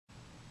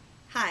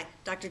Hi,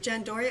 Dr.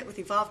 Jen Doriot with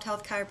Evolved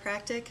Health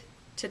Chiropractic.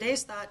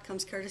 Today's thought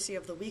comes courtesy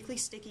of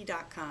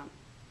theweeklysticky.com.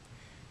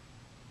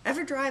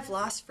 Ever drive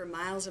lost for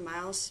miles and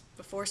miles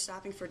before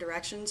stopping for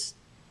directions?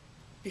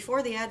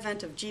 Before the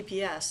advent of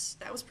GPS,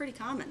 that was pretty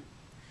common.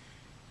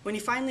 When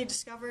you finally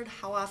discovered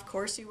how off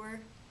course you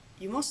were,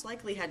 you most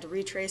likely had to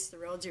retrace the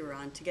roads you were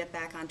on to get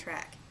back on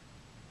track.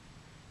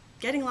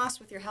 Getting lost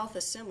with your health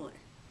is similar.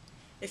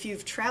 If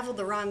you've traveled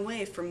the wrong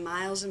way for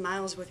miles and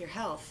miles with your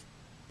health,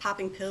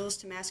 popping pills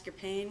to mask your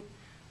pain,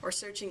 or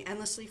searching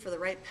endlessly for the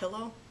right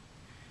pillow,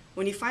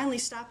 when you finally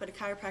stop at a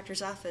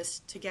chiropractor's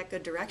office to get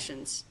good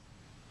directions,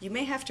 you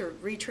may have to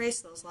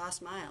retrace those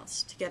lost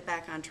miles to get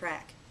back on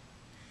track.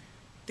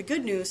 The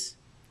good news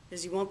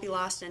is you won't be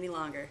lost any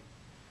longer.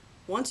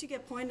 Once you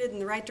get pointed in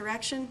the right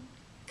direction,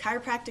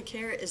 chiropractic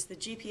care is the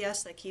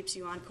GPS that keeps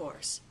you on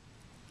course.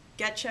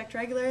 Get checked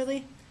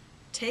regularly,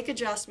 take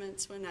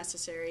adjustments when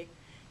necessary,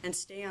 and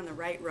stay on the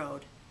right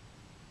road.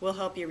 We'll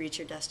help you reach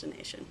your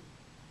destination.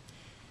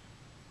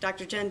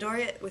 Dr. Jen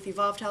Doriot with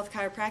Evolved Health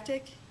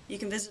Chiropractic. You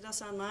can visit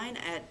us online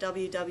at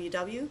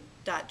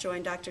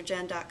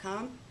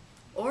www.joindrjen.com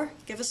or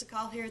give us a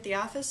call here at the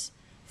office.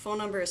 Phone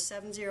number is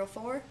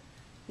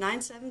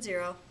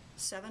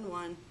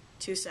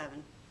 704-970-7127.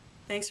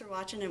 Thanks for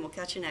watching, and we'll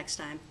catch you next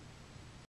time.